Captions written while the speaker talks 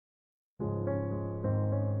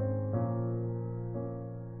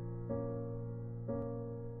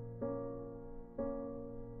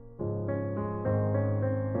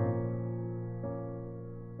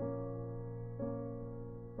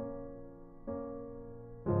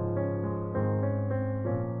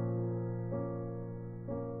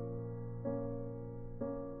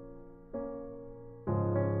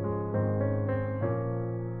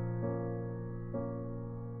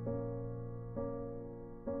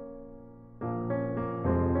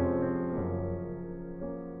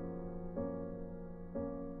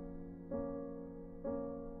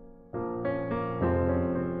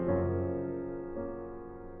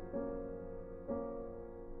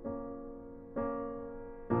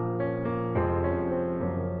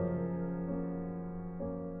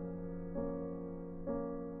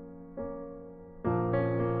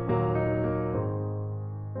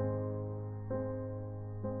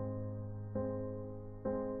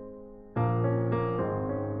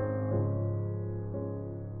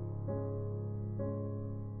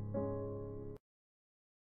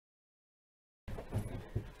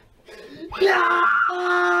Where'd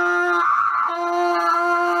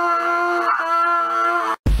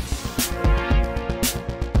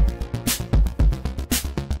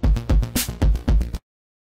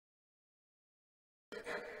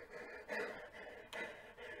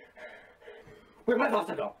my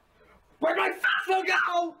fossil go? Where'd my fossil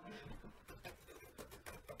go?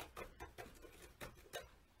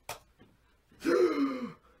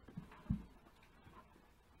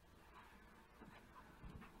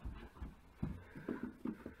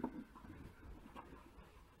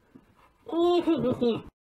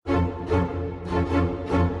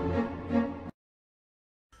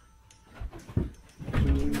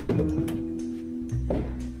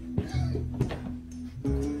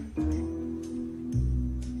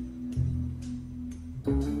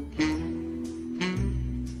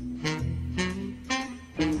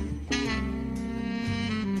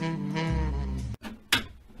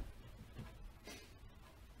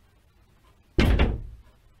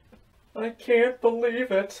 I can't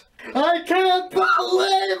believe it. I can't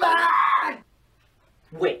believe it!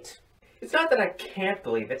 Wait, it's not that I can't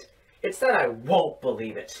believe it, it's that I won't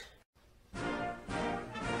believe it.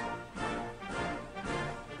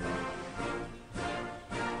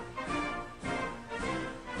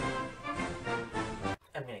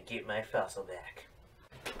 I'm gonna get my fossil back.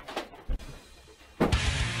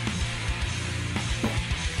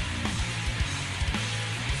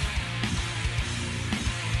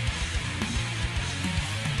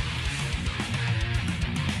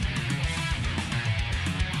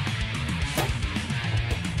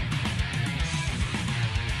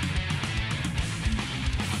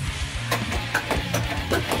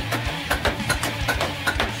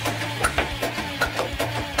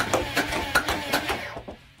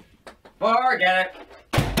 Forget it.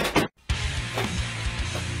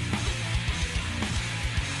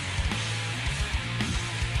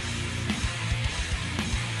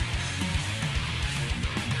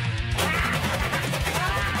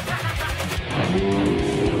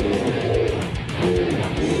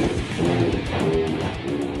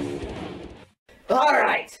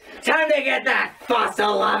 Alright, time to get that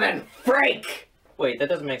fossil-loving freak! Wait, that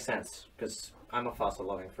doesn't make sense, because I'm a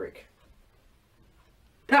fossil-loving freak.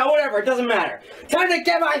 No, whatever, it doesn't matter. Time to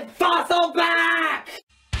get my fossil back!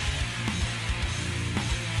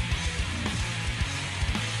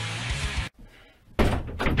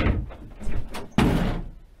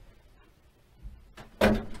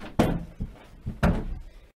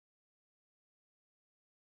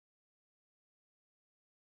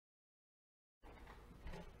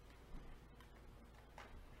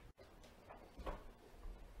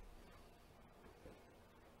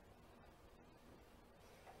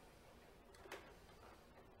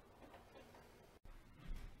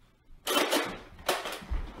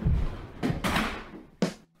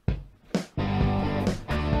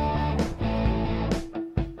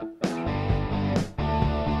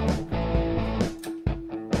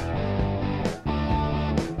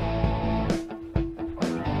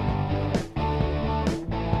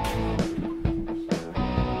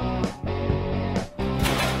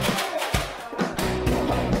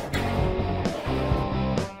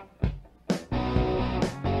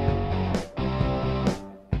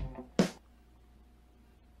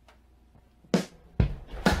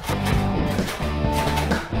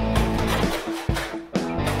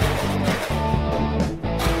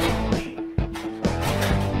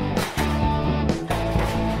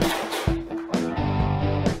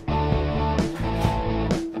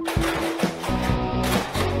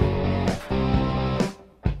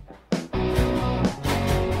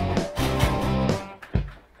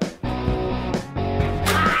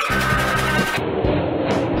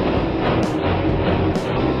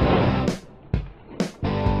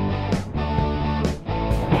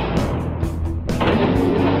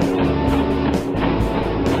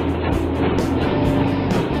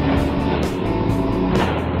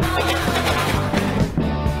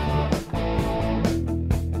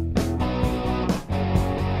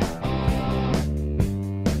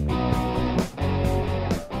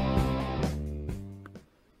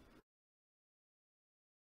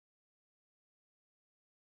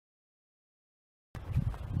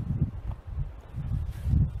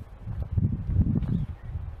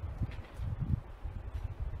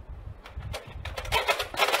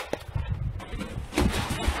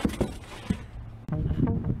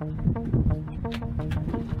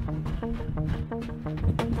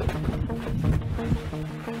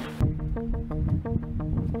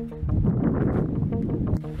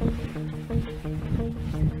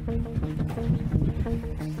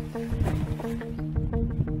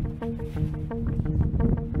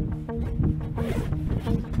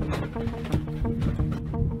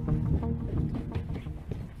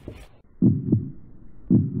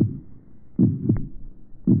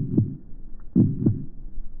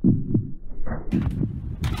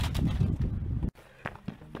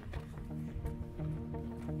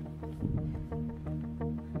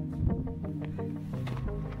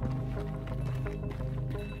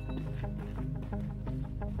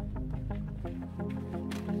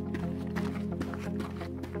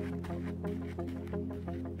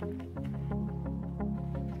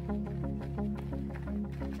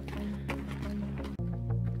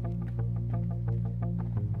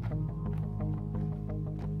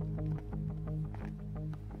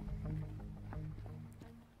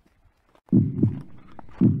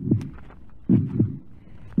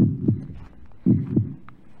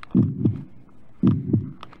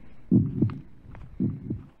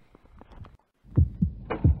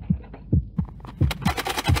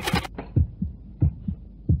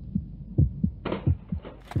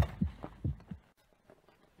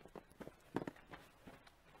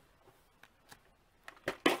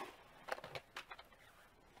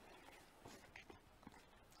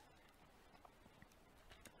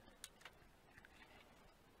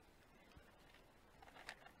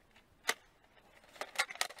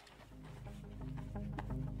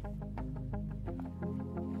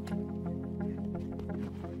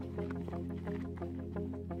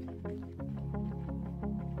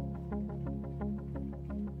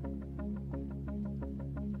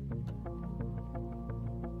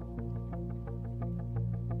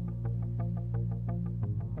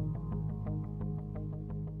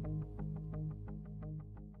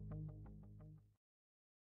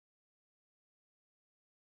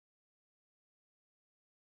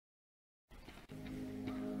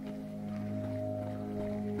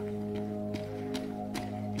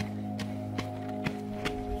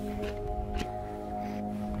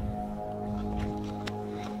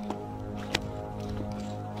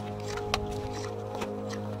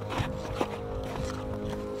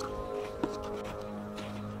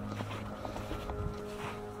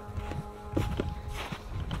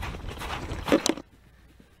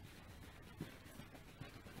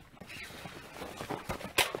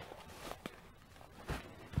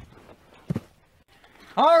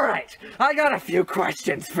 Alright, I got a few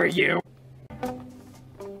questions for you.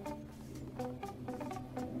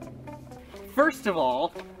 First of all,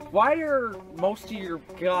 why are most of your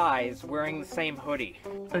guys wearing the same hoodie?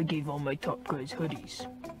 I gave all my top guys hoodies.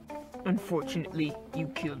 Unfortunately, you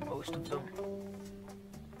killed most of them.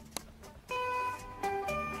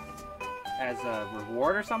 As a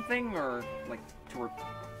reward or something? Or, like,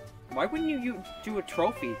 why wouldn't you do a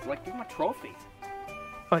trophy? Like, give them a trophy.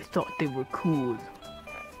 I thought they were cool.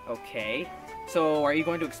 Okay. So, are you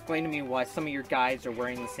going to explain to me why some of your guys are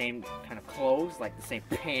wearing the same kind of clothes? Like the same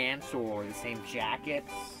pants or the same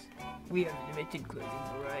jackets? We have a limited clothing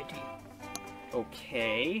variety.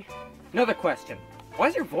 Okay. Another question. Why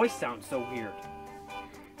does your voice sound so weird?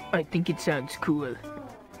 I think it sounds cool.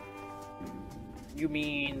 You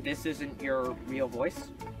mean this isn't your real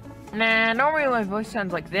voice? Nah, normally my voice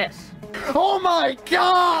sounds like this. Oh my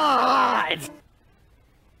god!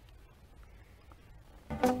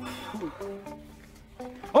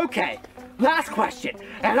 Okay, last question,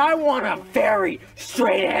 and I want a very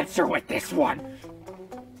straight answer with this one.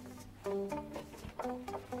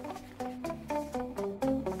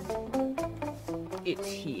 It's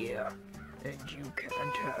here, and you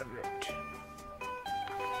can't have it.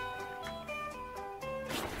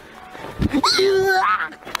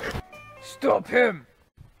 Stop him!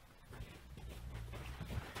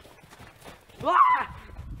 Ah!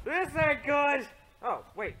 This ain't good! Oh,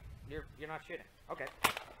 wait, you're not shooting. Okay.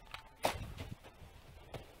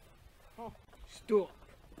 Oh, stop.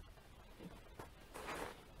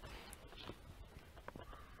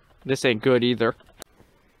 This ain't good either.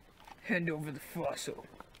 Hand over the fossil.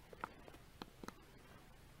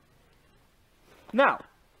 No.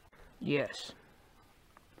 Yes.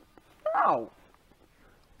 No.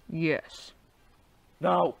 Yes.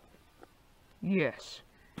 No. Yes.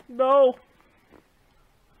 No.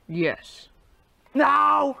 Yes.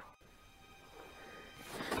 No!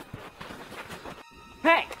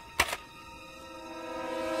 Hey!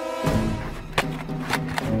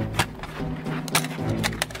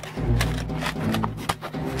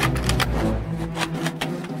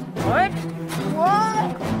 What?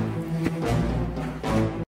 What?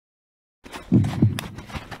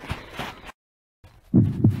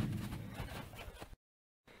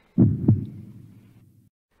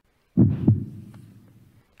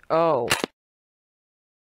 Oh.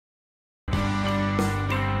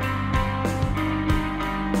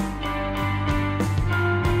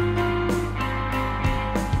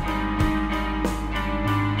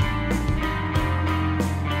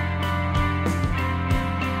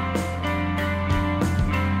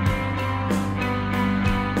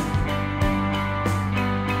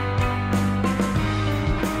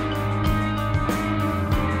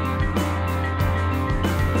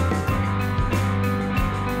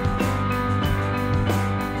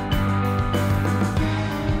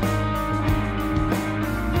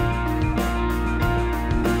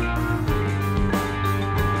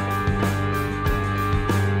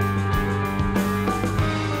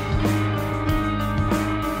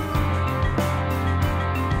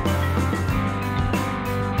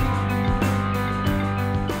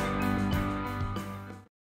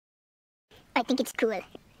 I think it's cool.